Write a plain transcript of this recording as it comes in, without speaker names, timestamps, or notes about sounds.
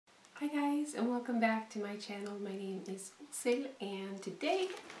guys, and welcome back to my channel. My name is Sil, and today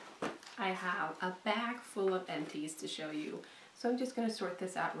I have a bag full of empties to show you. So I'm just going to sort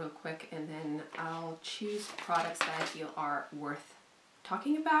this out real quick, and then I'll choose products that I feel are worth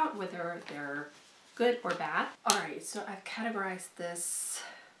talking about, whether they're good or bad. Alright, so I've categorized this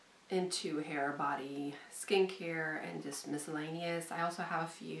into hair, body, skincare, and just miscellaneous. I also have a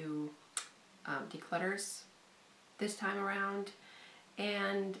few declutters this time around.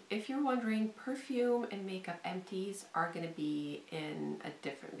 And if you're wondering, perfume and makeup empties are going to be in a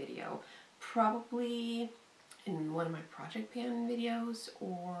different video. Probably in one of my project pan videos,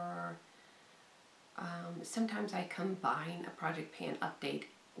 or sometimes I combine a project pan update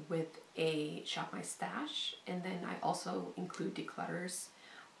with a shop my stash, and then I also include declutters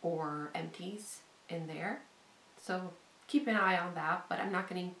or empties in there. So keep an eye on that, but I'm not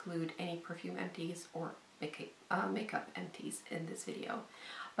going to include any perfume empties or makeup empties in this video.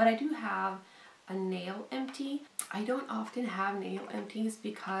 But I do have a nail empty. I don't often have nail empties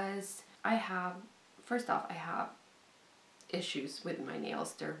because I have, first off, I have issues with my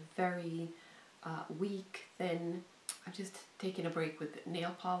nails. They're very weak, thin. I've just taken a break with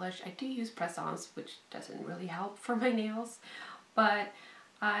nail polish. I do use press-ons, which doesn't really help for my nails, but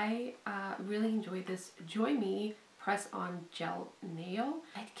I really enjoy this Joy Me press-on gel nail.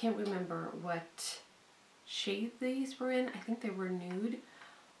 I can't remember what shade these were in. I think they were nude,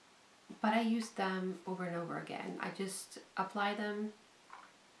 but I used them over and over again. I just apply them.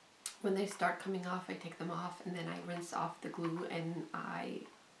 When they start coming off, I take them off, and then I rinse off the glue and I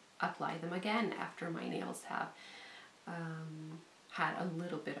apply them again after my nails have had a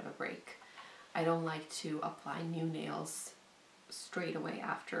little bit of a break. I don't like to apply new nails straight away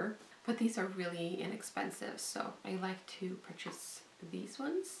after, but these are really inexpensive, so I like to purchase these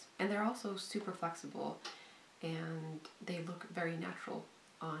ones. And they're also super flexible, and they look very natural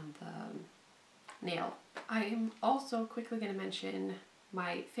on the nail. I'm also quickly going to mention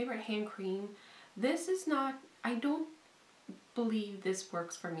my favorite hand cream. This is not, I don't believe this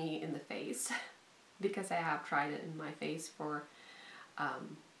works for me in the face because I have tried it in my face for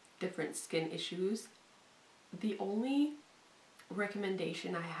different skin issues. The only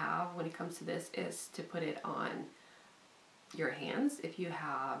recommendation I have when it comes to this is to put it on your hands if you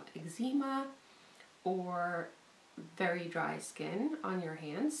have eczema or very dry skin on your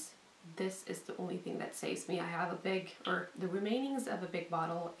hands. This is the only thing that saves me. I have a big, or the remainings of a big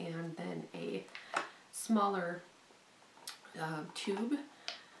bottle, and then a smaller tube.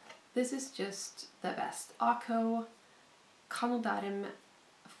 This is just the best. Acco Conodatum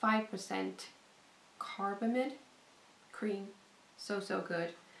 5% carbamide cream. So good.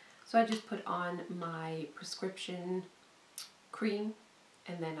 So I just put on my prescription cream,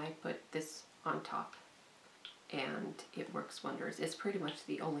 and then I put this on top, and it works wonders. It's pretty much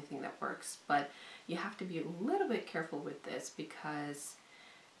the only thing that works, but you have to be a little bit careful with this because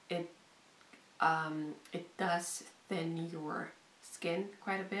it does thin your skin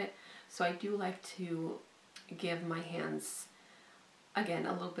quite a bit. So I do like to give my hands, again,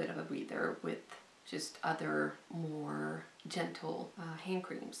 a little bit of a breather with just other more gentle hand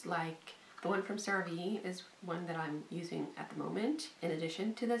creams. Like the one from CeraVe is one that I'm using at the moment in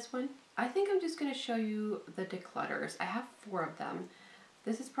addition to this one. I think I'm just going to show you the Declutters. I have 4 of them.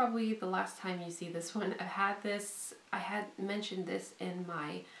 This is probably the last time you see this one. I had mentioned this in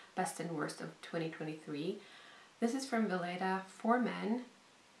my best and worst of 2023. This is from Veleda for men,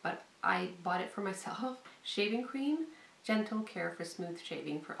 but I bought it for myself. Shaving cream, gentle care for smooth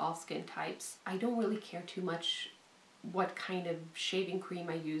shaving for all skin types. I don't really care too much what kind of shaving cream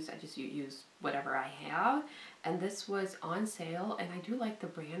I use. I just use whatever I have, and this was on sale, and I do like the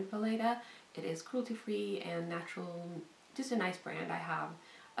brand Veleda. It is cruelty-free and natural, just a nice brand. I have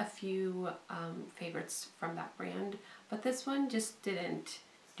a few favorites from that brand, but this one just didn't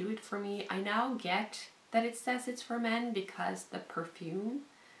do it for me. I now get that it says it's for men because the perfume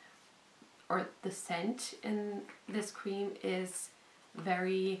or the scent in this cream is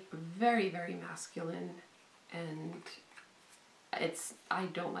very, very, very masculine, and I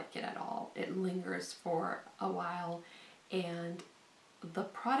don't like it at all. It lingers for a while, and the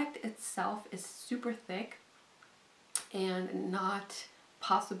product itself is super thick and not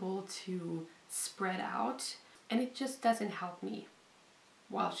possible to spread out, and it just doesn't help me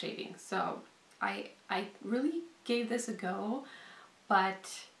while shaving. So I really gave this a go, but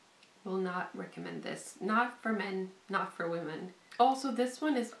will not recommend this. Not for men, not for women. Also, this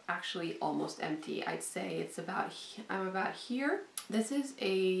one is actually almost empty. I'd say it's I'm about here. This is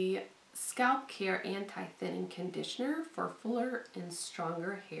a Scalp Care Anti-Thinning Conditioner for fuller and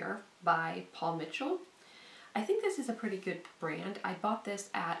stronger hair by Paul Mitchell. I think this is a pretty good brand. I bought this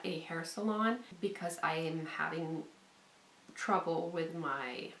at a hair salon because I am having trouble with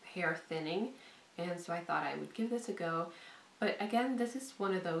my hair thinning, and so I thought I would give this a go. But again, this is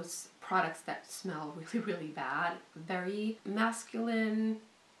one of those products that smell really, really bad. Very masculine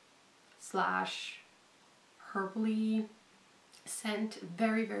slash herbally scent,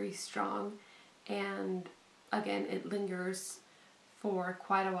 very, very strong. And again, it lingers for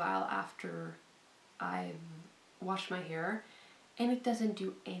quite a while after I've washed my hair, and it doesn't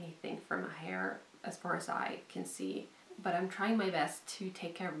do anything for my hair as far as I can see. But I'm trying my best to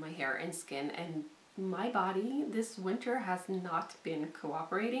take care of my hair and skin, and my body this winter has not been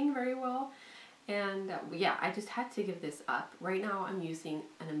cooperating very well. And yeah, I just had to give this up. Right now I'm using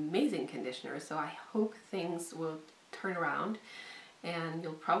an amazing conditioner, so I hope things will turn around, and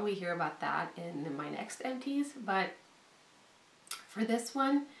you'll probably hear about that in my next empties. But for this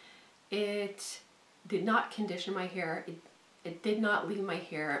one, it did not condition my hair. It did not leave my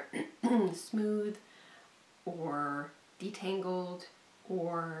hair smooth or detangled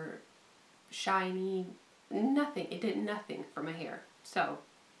or shiny. Nothing. It did nothing for my hair. So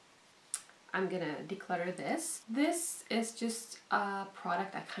I'm gonna declutter this. This is just a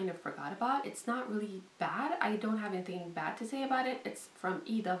product I kind of forgot about. It's not really bad. I don't have anything bad to say about it. It's from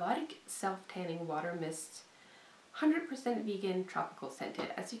dr.ceuracle Self-Tanning Water Mist, 100% vegan, tropical scented.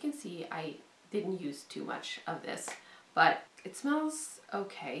 As you can see, I didn't use too much of this, but it smells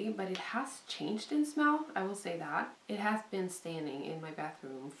okay, but it has changed in smell, I will say that. It has been standing in my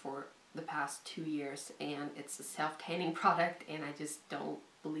bathroom for the past 2 years, and it's a self-tanning product, and I just don't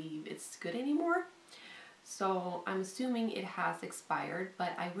believe it's good anymore. So I'm assuming it has expired,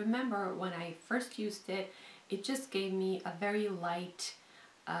 but I remember when I first used it, it just gave me a very light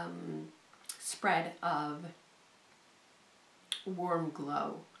spread of warm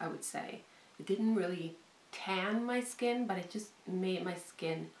glow, I would say. It didn't really tan my skin, but it just made my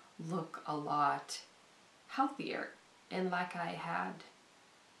skin look a lot healthier and like I had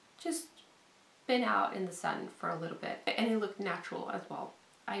just been out in the sun for a little bit. And it looked natural as well.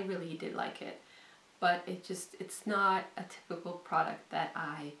 I really did like it, but it's not a typical product that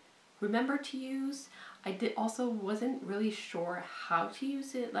I remember to use. I also wasn't really sure how to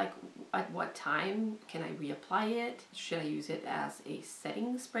use it, like at what time can I reapply it? Should I use it as a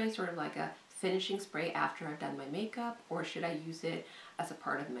setting spray, sort of like a finishing spray after I've done my makeup, or should I use it as a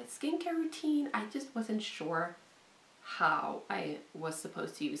part of my skincare routine? I just wasn't sure how I was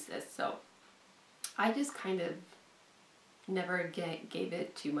supposed to use this, so I just kind of never gave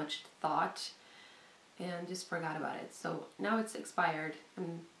it too much thought and just forgot about it. So now it's expired.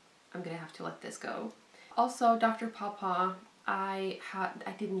 I'm gonna have to let this go. Also, Dr.Pawpaw, I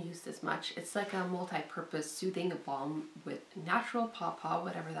didn't use this much. It's like a multi-purpose soothing balm with natural pawpaw,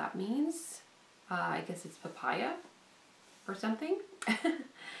 whatever that means. I guess it's papaya or something.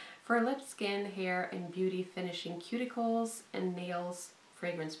 For lip, skin, hair, and beauty finishing cuticles and nails,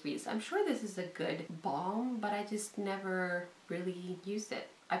 fragrance free. I'm sure this is a good balm, but I just never really used it.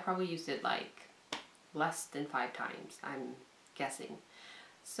 I probably used it like less than 5 times, I'm guessing.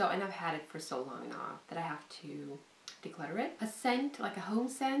 So, and I've had it for so long now that I have to declutter it. A scent, like a home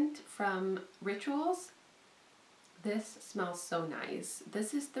scent from Rituals. This smells so nice.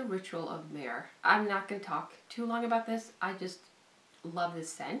 This is the Ritual of Mare. I'm not going to talk too long about this. I just love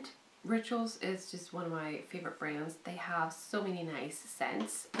this scent. Rituals is just one of my favorite brands. They have so many nice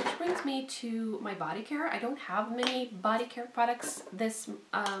scents. Which brings me to my Bodycare. I don't have many Bodycare products this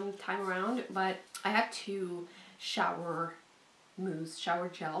time around, but I have 2 shower mousse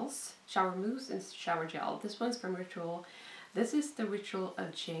and shower gel. This one's from Ritual. This is the Ritual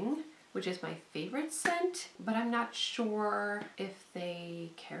of Jing, which is my favorite scent, but I'm not sure if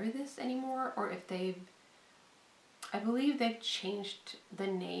they carry this anymore or if I believe they've changed the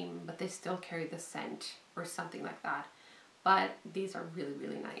name, but they still carry the scent or something like that. But these are really,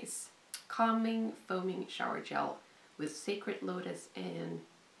 really nice. Calming, foaming shower gel with sacred lotus and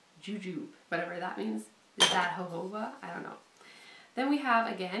jujube, whatever that means. Is that jojoba? I don't know. Then we have,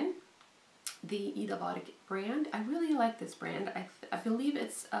 again, the dr.ceuracle brand. I really like this brand. I believe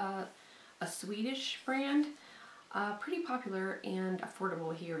it's a Swedish brand, pretty popular and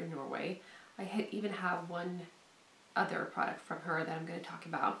affordable here in Norway. I even have one other product from her that I'm going to talk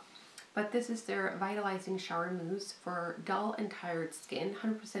about. But this is their Vitalizing Shower Mousse for dull and tired skin.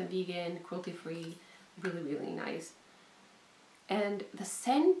 100% vegan, cruelty-free, really, really nice. And the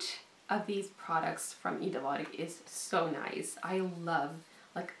scent of these products from dr.ceuracle is so nice. I love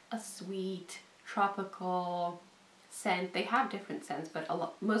like a sweet, tropical scent. They have different scents, but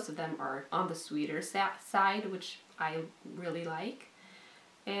most of them are on the sweeter side, which I really like.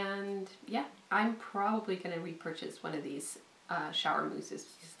 And yeah, I'm probably going to repurchase one of these shower mousses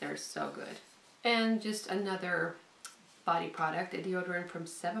because they're so good. And just another body product, a deodorant from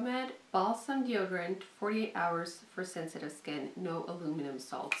Sebamed, balsam deodorant, 48 hours for sensitive skin, no aluminum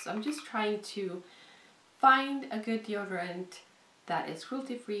salts. So I'm just trying to find a good deodorant that is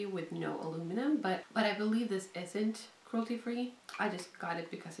cruelty-free with no aluminum, but I believe this isn't cruelty-free. I just got it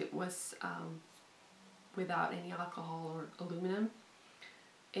because it was without any alcohol or aluminum,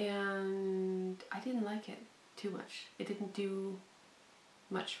 and I didn't like it too much. It didn't do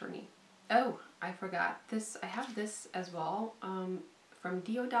much for me. Oh, I forgot this. I have this as well from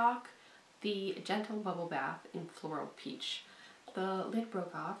Deodoc, the Gentle Bubble Bath in Floral Peach. The lid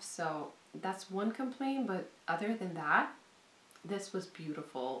broke off, so that's one complaint, but other than that, this was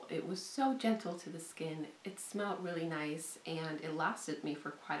beautiful. It was so gentle to the skin. It smelled really nice, and it lasted me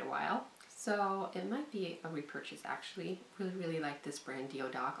for quite a while. So it might be a repurchase actually. Really like this brand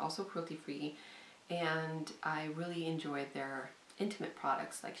Deodoc, also cruelty free, and I really enjoyed their intimate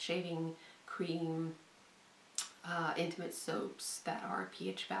products like shaving cream, intimate soaps that are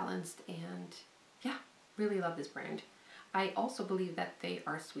pH balanced, and yeah, really love this brand. I also believe that they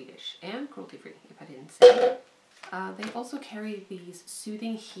are Swedish and cruelty free, if I didn't say. They also carry these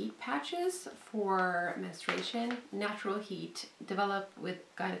soothing heat patches for menstruation, natural heat, developed with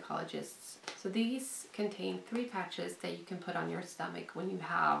gynecologists. So these contain 3 patches that you can put on your stomach when you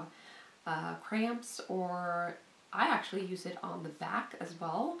have cramps, or I actually use it on the back as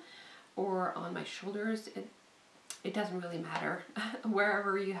well, or on my shoulders. It doesn't really matter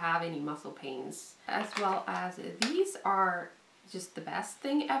wherever you have any muscle pains. As well as these are just the best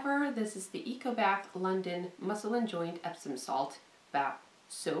thing ever. This is the EcoBath London Muscle and Joint Epsom Salt Bath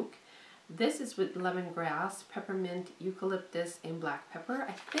Soak. This is with lemongrass, peppermint, eucalyptus, and black pepper.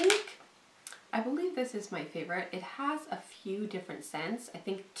 I believe this is my favorite. It has a few different scents. I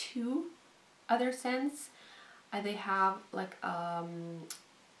think 2 other scents. They have like a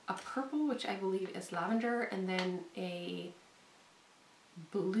purple, which I believe is lavender, and then a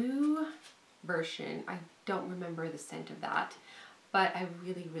blue version. I don't remember the scent of that, but I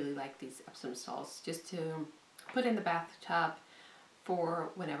really like these Epsom salts just to put in the bathtub for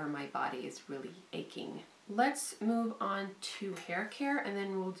whenever my body is really aching. Let's move on to hair care, and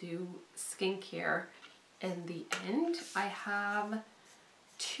then we'll do skincare in the end. I have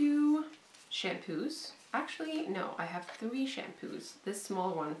 2 shampoos. Actually, no, I have 3 shampoos. This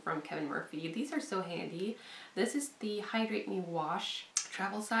small one from Kevin Murphy. These are so handy. This is the Hydrate Me Wash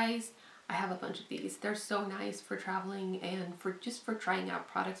travel size. I have a bunch of these. They're so nice for traveling and for just for trying out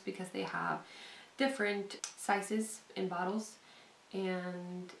products because they have different sizes in bottles,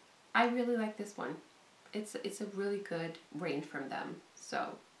 and I really like this one. It's a really good range from them.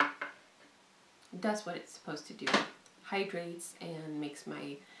 So it does what it's supposed to do. Hydrates and makes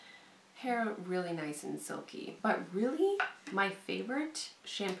my hair really nice and silky. But really, my favorite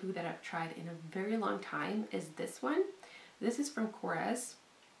shampoo that I've tried in a very long time is this one. This is from Korres.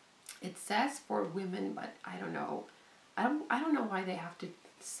 It says for women, but I don't know. I don't know why they have to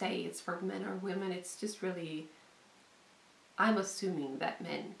say it's for men or women. It's just really, I'm assuming that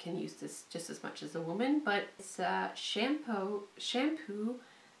men can use this just as much as a woman, but it's shampoo,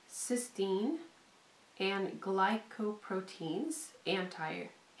 cysteine, and glycoproteins,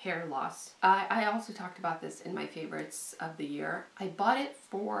 anti-hair loss. I also talked about this in my favorites of the year. I bought it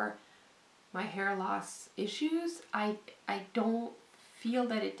for my hair loss issues. I don't feel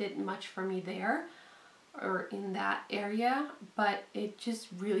that it did much for me there or in that area, but it just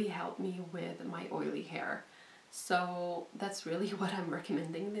really helped me with my oily hair. So that's really what I'm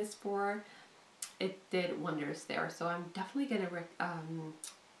recommending this for. It did wonders there, so I'm definitely gonna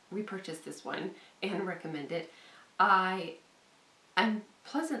repurchase this one and recommend it. I'm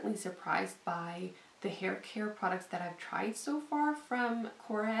pleasantly surprised by the hair care products that I've tried so far from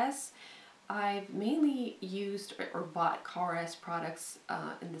Korres. I've mainly used or bought Korres products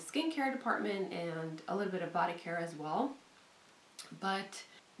in the skincare department and a little bit of Bodycare as well. But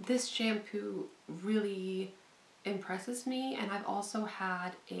this shampoo really impresses me, and I've also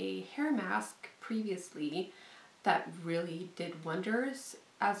had a hair mask previously that really did wonders,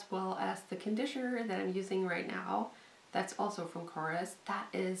 as well as the conditioner that I'm using right now that's also from Korres. That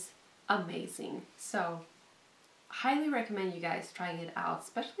is amazing. So highly recommend you guys trying it out,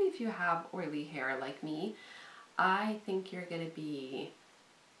 especially if you have oily hair like me. I think you're going to be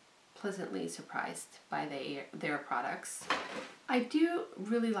pleasantly surprised by their products. I do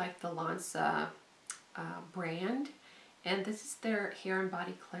really like the Lanza brand, and this is their hair and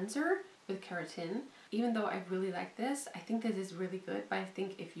body cleanser with keratin. Even though I really like this, I think this is really good, but I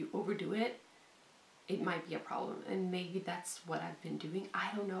think if you overdo it, it might be a problem, and maybe that's what I've been doing. I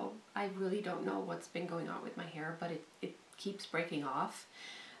don't know. I really don't know what's been going on with my hair, but it keeps breaking off.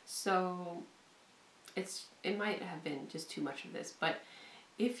 So it might have been just too much of this, but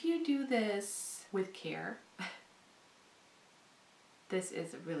if you do this with care, this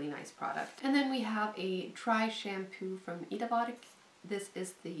is a really nice product. And then we have a dry shampoo from Bodycare. This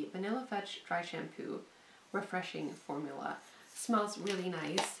is the Vanilla Fudge Dry Shampoo Refreshing Formula. Smells really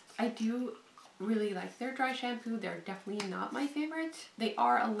nice. I do really like their dry shampoo. They're definitely not my favorite. They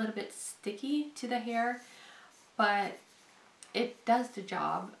are a little bit sticky to the hair, but it does the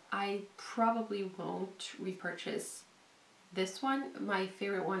job. I probably won't repurchase this one. My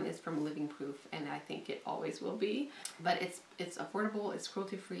favorite one is from Living Proof, and I think it always will be. But it's affordable, it's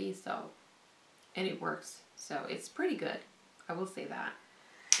cruelty free, and it works. So it's pretty good, I will say that.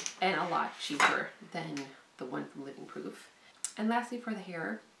 And a lot cheaper than the one from Living Proof. And lastly, for the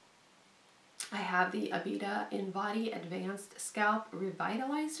hair, I have the Aveda In-Body Advanced Scalp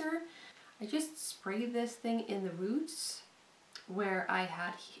Revitalizer. I just sprayed this thing in the roots where I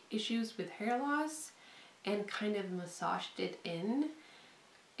had issues with hair loss and kind of massaged it in.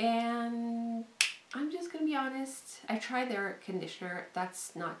 And I'm just gonna be honest, I tried their conditioner,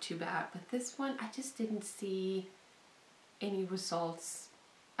 that's not too bad, but this one I just didn't see any results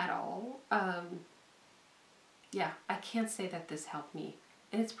at all. Yeah, I can't say that this helped me,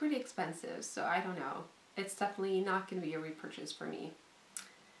 and it's pretty expensive, so I don't know. It's definitely not gonna be a repurchase for me,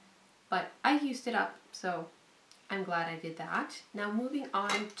 but I used it up, so I'm glad I did that. Now moving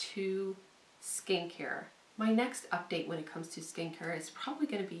on to skincare. My next update when it comes to skincare is probably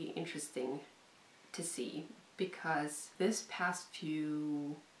going to be interesting to see, because this past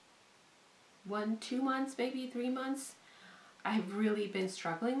few 2 months, maybe 3 months, I've really been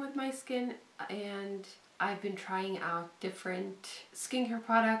struggling with my skin, and I've been trying out different skincare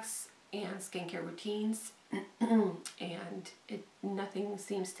products and skincare routines and nothing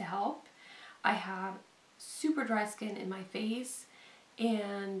seems to help. I have super dry skin in my face,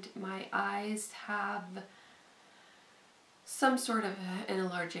 and my eyes have some sort of an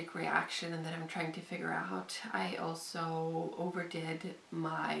allergic reaction that I'm trying to figure out. I also overdid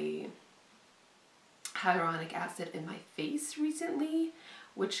my hyaluronic acid in my face recently,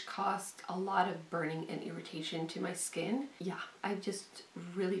 which caused a lot of burning and irritation to my skin. Yeah, I've just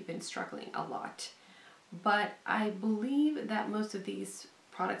really been struggling a lot. But I believe that most of these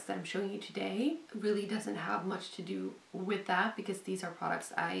products that I'm showing you today really doesn't have much to do with that, because these are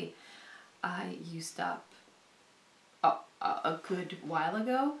products I used up a good while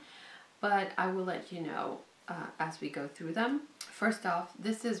ago, but I will let you know as we go through them. First off,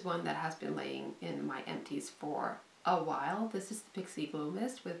 this is one that has been laying in my empties for a while. This is the Pixie Glow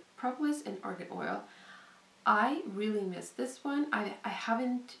Mist with propolis and argan oil. I really miss this one. I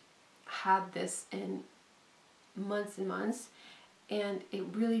haven't had this in months and months, and it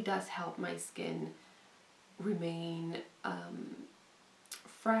really does help my skin remain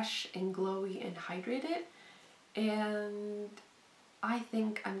fresh and glowy and hydrated. And I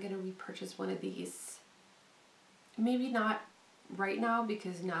think I'm gonna repurchase one of these. Maybe not right now,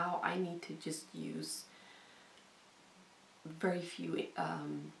 because now I need to just use very few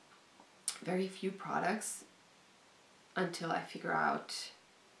products until I figure out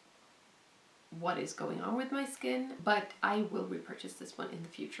what is going on with my skin. But I will repurchase this one in the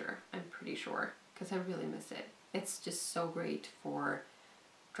future, I'm pretty sure, because I really miss it. It's just so great for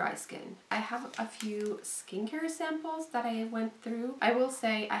dry skin. I have a few skincare samples that I went through. I will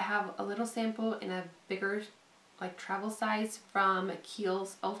say I have a little sample in a bigger, like, travel size from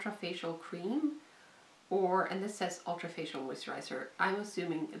Kiehl's Ultra Facial Cream, and this says Ultra Facial Moisturizer. I'm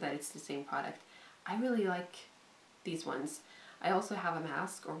assuming that it's the same product. I really like these ones. I also have a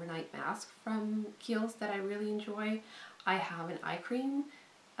mask, overnight mask from Kiehl's that I really enjoy. I have an eye cream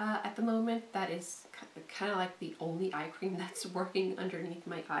at the moment that is kind of like the only eye cream that's working underneath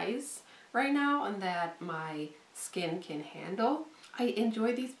my eyes right now and that my skin can handle. I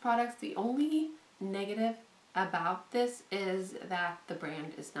enjoy these products. The only negative about this is that the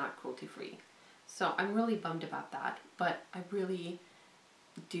brand is not cruelty free. So I'm really bummed about that, but I really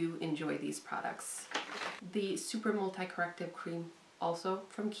do enjoy these products. The Super Multi-Corrective Cream, also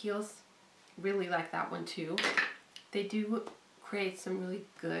from Kiehl's, really like that one too. They do create some really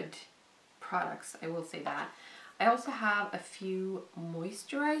good products, I will say that. I also have a few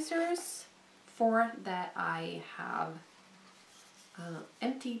moisturizers that I have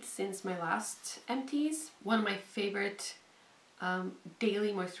emptied since my last empties. One of my favorite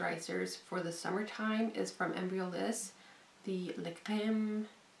daily moisturizers for the summertime is from Embryolisse, the lait-creme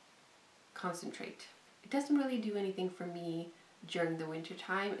concentrate. It doesn't really do anything for me during the winter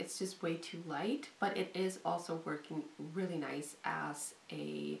time. It's just way too light, but it is also working really nice as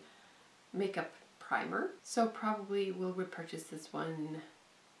a makeup primer. So probably will repurchase this one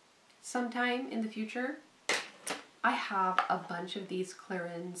sometime in the future. I have a bunch of these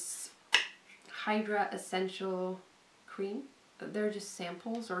Clarins Hydra Essential Cream. They're just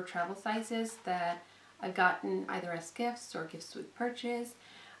samples or travel sizes that I've gotten either as gifts or gifts with purchase.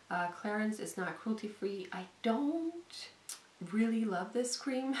 Clarins is not cruelty free. I don't really love this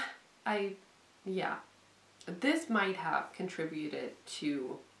cream. This might have contributed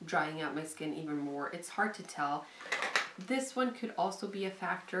to drying out my skin even more. It's hard to tell. This one could also be a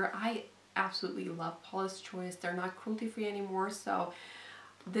factor. I absolutely love Paula's Choice. They're not cruelty free anymore, so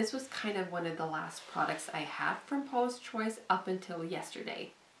this was kind of one of the last products I had from Paula's Choice up until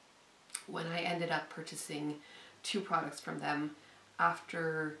yesterday, when I ended up purchasing 2 products from them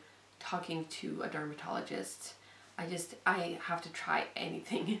after talking to a dermatologist. I have to try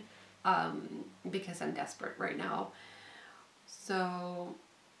anything because I'm desperate right now. So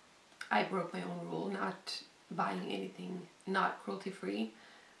I broke my own rule, not buying anything not cruelty free,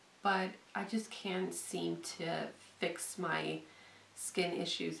 but I just can't seem to fix my skin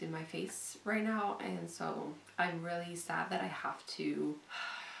issues in my face right now, and so I'm really sad that I have to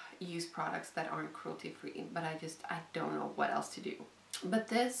use products that aren't cruelty free, but I don't know what else to do. But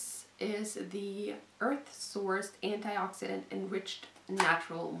this is the Earth Sourced Antioxidant Enriched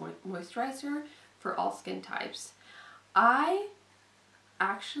Natural Moisturizer for all skin types. I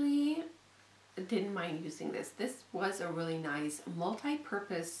actually didn't mind using this. This was a really nice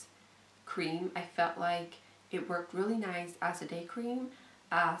multi-purpose cream. I felt like it worked really nice as a day cream,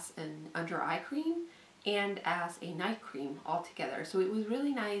 as an under eye cream, and as a night cream all together. So it was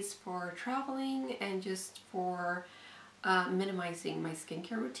really nice for traveling and just for minimizing my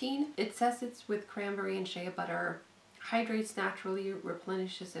skincare routine. It says it's with cranberry and shea butter, hydrates naturally,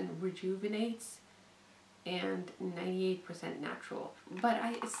 replenishes and rejuvenates, and 98% natural. But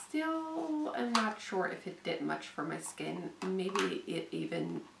I still am not sure if it did much for my skin. Maybe it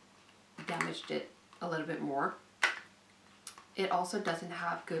even damaged it a little bit more. It also doesn't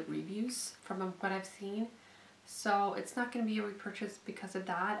have good reviews from what I've seen, so it's not going to be a repurchase because of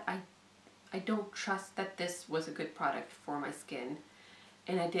that. I don't trust that this was a good product for my skin,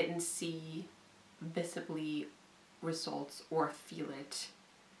 and I didn't see visibly results or feel it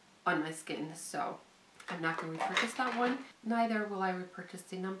on my skin, so I'm not going to repurchase that one. Neither will I repurchase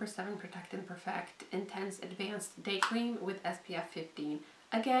the No. 7 Protect and Perfect Intense Advanced Day Cream with SPF 15.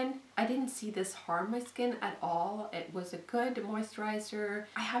 Again, I didn't see this harm my skin at all. It was a good moisturizer.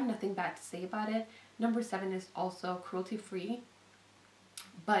 I have nothing bad to say about it. No. 7 is also cruelty free,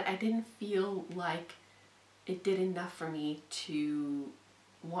 but I didn't feel like it did enough for me to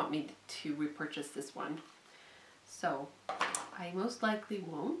want me to repurchase this one. So I most likely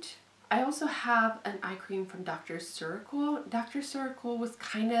won't. I also have an eye cream from Dr.'ceuracle. Dr.'ceuracle was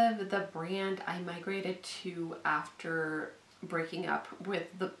kind of the brand I migrated to after breaking up with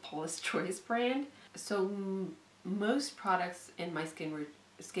the Paula's Choice brand. So most products in my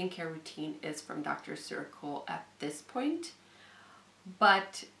skincare routine is from Dr.'ceuracle at this point.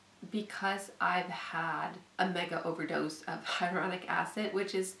 But because I've had a mega overdose of hyaluronic acid,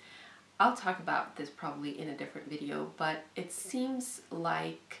 which is, I'll talk about this probably in a different video, but it seems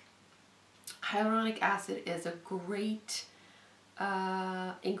like hyaluronic acid is a great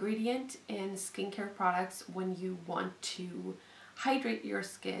ingredient in skincare products when you want to hydrate your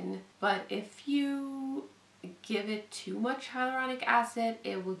skin, but if you give it too much hyaluronic acid,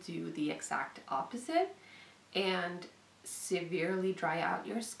 it will do the exact opposite and severely dry out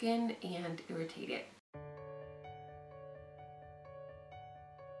your skin and irritate it.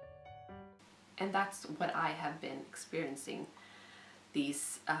 And that's what I have been experiencing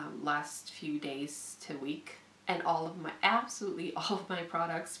these last few days to week. And absolutely all of my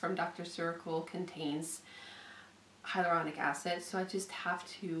products from Dr.'ceuracle contains hyaluronic acid, so I just have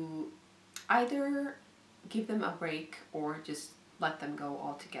to either give them a break or just let them go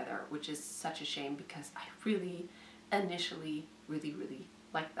altogether, which is such a shame because I really initially really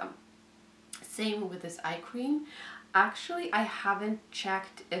like them. Same with this eye cream. Actually, I haven't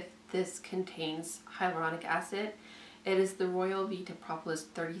checked if this contains hyaluronic acid. It is the Royal Vita Propolis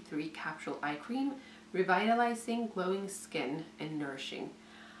 33 Capsule Eye Cream, revitalizing glowing skin and nourishing.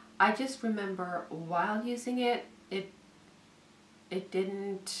 I just remember while using it, I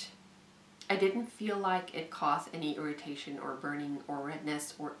didn't feel like it caused any irritation or burning or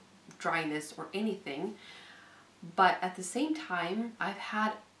redness or dryness or anything. But at the same time, I've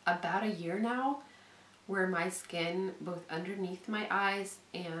had about a year now where my skin, both underneath my eyes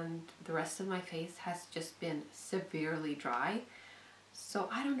and the rest of my face, has just been severely dry. So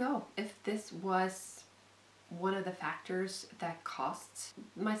I don't know if this was one of the factors that caused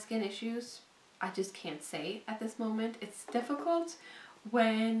my skin issues. I just can't say at this moment. It's difficult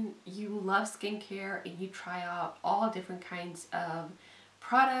when you love skincare and you try out all different kinds of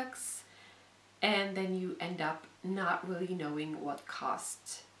products and then you end up not really knowing what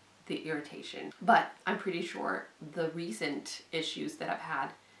caused the irritation. But I'm pretty sure the recent issues that I've had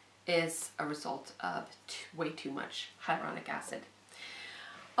is a result of way too much hyaluronic acid.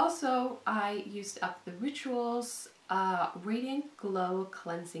 Also, I used up the Rituals Radiant Glow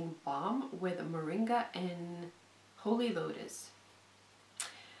Cleansing Balm with Moringa and Holy Lotus.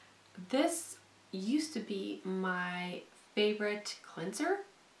 This used to be my favorite cleanser,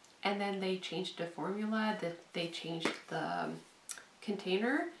 and then they changed the formula, they changed the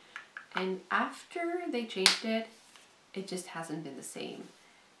container, and after they changed it, it just hasn't been the same.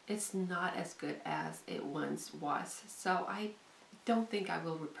 It's not as good as it once was, so I don't think I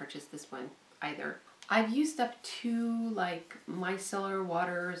will repurchase this one either. I've used up 2 like micellar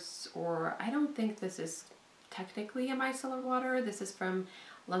waters, or I don't think this is technically a micellar water. This is from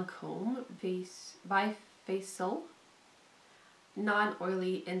Lancome Bifacial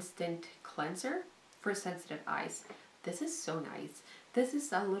Non-Oily Instant Cleanser for sensitive eyes. This is so nice. This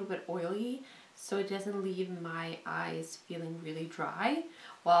is a little bit oily, so it doesn't leave my eyes feeling really dry.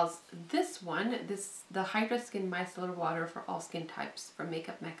 Whilst this one, the Hydra Skin Micellar Water for all skin types from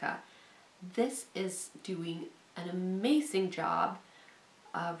Makeup Mecca, this is doing an amazing job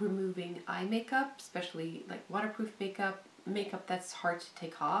removing eye makeup, especially like waterproof makeup that's hard to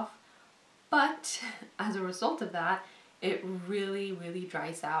take off. But as a result of that, it really, really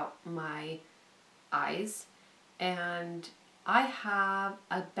dries out my eyes. And I have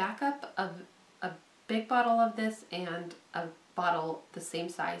a backup of a big bottle of this and a bottle the same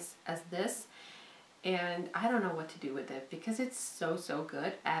size as this. And I don't know what to do with it because it's so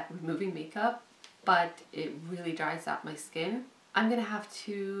good at removing makeup, but it really dries out my skin. I'm gonna have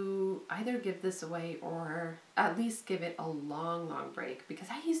to either give this away or at least give it a long break, because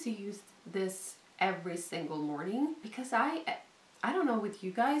I used to use this every single morning, because I don't know with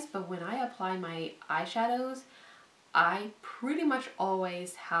you guys, but when I apply my eyeshadows, I pretty much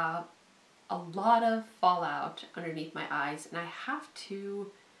always have a lot of fallout underneath my eyes, and I have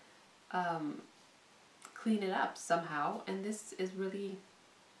to clean it up somehow, and this is really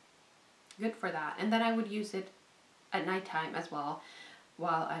good for that. And then I would use it at nighttime as well,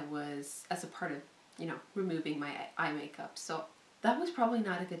 while I was, as a part of, you know, removing my eye makeup. So that was probably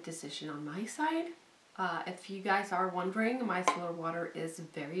not a good decision on my side. If you guys are wondering, micellar water is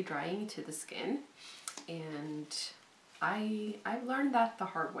very drying to the skin, and I've learned that the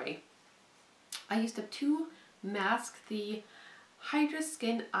hard way. I used up 2 masks, the Hydra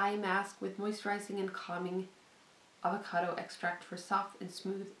Skin Eye Mask with moisturizing and calming avocado extract for soft and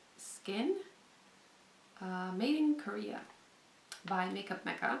smooth skin, made in Korea by Makeup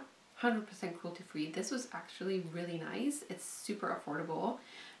Mecca, 100% cruelty free. This was actually really nice. It's super affordable.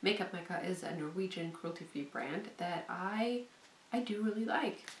 Makeup Mecca is a Norwegian cruelty free brand that I do really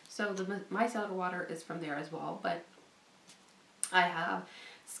like. So the micellar water is from there as well, but I have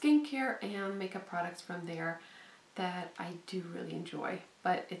skincare and makeup products from there that I do really enjoy.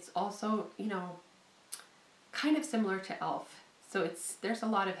 But it's also, you know, kind of similar to e.l.f. So there's a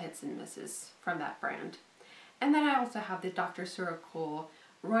lot of hits and misses from that brand. And then I also have the dr.ceuracle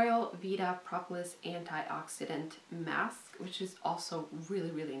Royal Vita Propolis Antioxidant Mask, which is also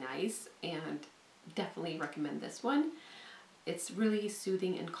really nice, and definitely recommend this one. It's really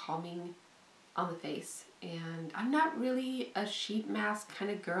soothing and calming on the face, and I'm not really a sheet mask kind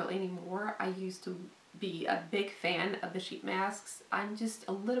of girl anymore. I used to be a big fan of the sheet masks. I'm just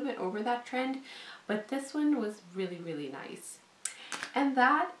a little bit over that trend, but this one was really nice. And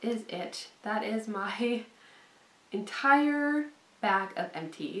that is it. That is my entire bag of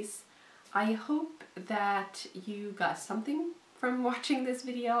Empties. I hope that you got something from watching this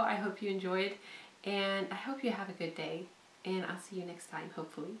video. I hope you enjoyed, and I hope you have a good day, and I'll see you next time,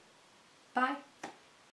 hopefully. Bye!